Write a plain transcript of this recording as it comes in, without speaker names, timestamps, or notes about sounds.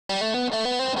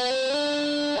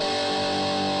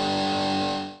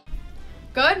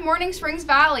Good morning, Springs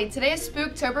Valley. Today is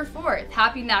Spooktober 4th.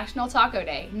 Happy National Taco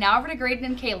Day. Now over to Graydon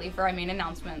and Kaylee for our main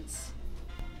announcements.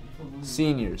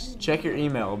 Seniors, check your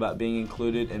email about being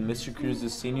included in Mr.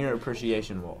 Cruz's Senior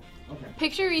Appreciation Wall.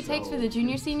 Picture retakes for the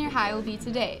junior senior high will be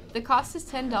today. The cost is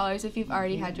 $10 if you've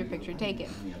already had your picture taken.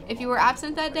 If you were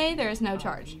absent that day, there is no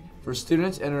charge. For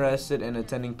students interested in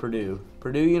attending Purdue,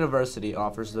 Purdue University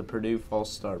offers the Purdue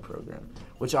False Start program,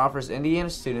 which offers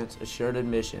Indiana students assured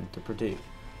admission to Purdue.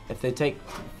 If they take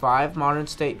 5 Modern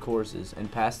State courses and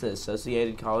pass the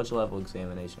Associated College Level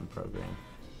Examination program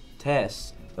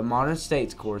tests, the Modern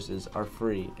States courses are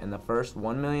free, and the first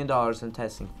 $1 million in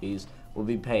testing fees will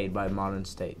be paid by Modern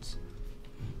States.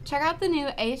 Check out the new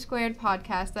A Squared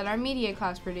podcast that our media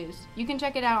class produced. You can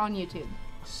check it out on YouTube.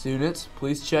 Students,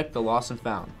 please check the Lost and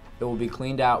Found. It will be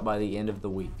cleaned out by the end of the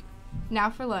week. Now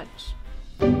for lunch.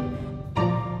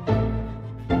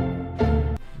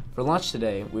 For lunch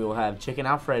today, we will have chicken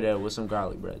Alfredo with some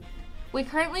garlic bread. We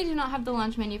currently do not have the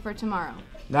lunch menu for tomorrow.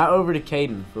 Now over to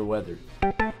Caden for weather.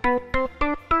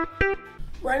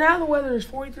 Right now the weather is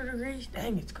 43 degrees,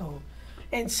 dang it's cold,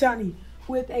 and sunny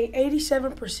with a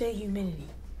 87% humidity.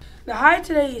 The high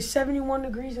today is 71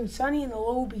 degrees and sunny, and the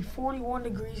low will be 41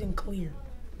 degrees and clear.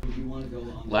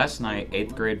 Last night,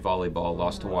 8th grade volleyball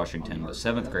lost to Washington, but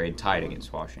 7th grade tied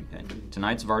against Washington.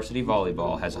 Tonight's varsity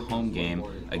volleyball has a home game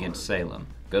against Salem.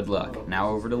 Good luck. Now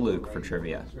over to Luke for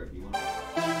trivia.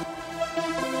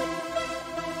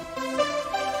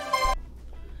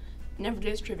 Now for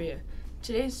today's trivia.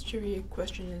 Today's trivia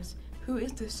question is, who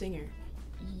is the singer?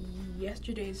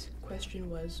 Yesterday's question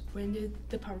was, when did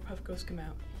the Powerpuff Girls come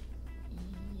out?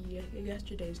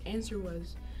 Yesterday's answer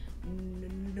was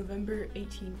November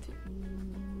 18th,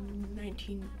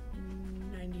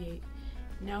 1998.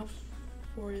 Now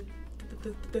for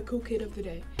the cool kid of the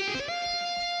day.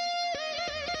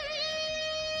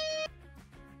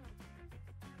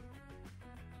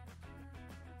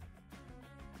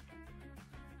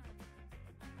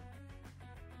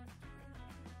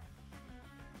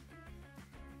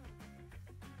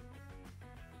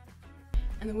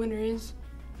 And the winner is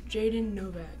Jaden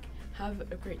Novak. Have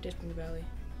a great day, Springs Valley.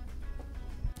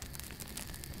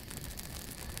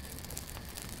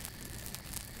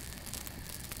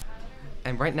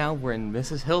 And right now we're in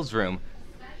Mrs. Hill's room.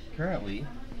 Currently,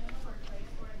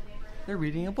 they're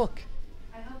reading a book.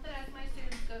 I hope that as my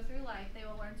students go through life, they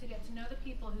will learn to get to know the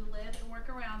people who live and work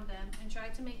around them and try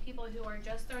to make people who are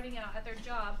just starting out at their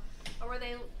job or where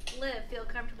they live feel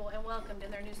comfortable and welcomed in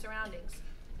their new surroundings.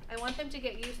 I want them to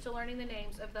get used to learning the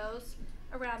names of those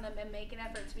around them and make an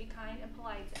effort to be kind and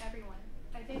polite to everyone.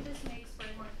 I think this makes for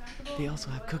a more comfortable. They also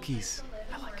have cookies. place to live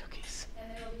and I like work, cookies.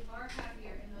 and they will be far happier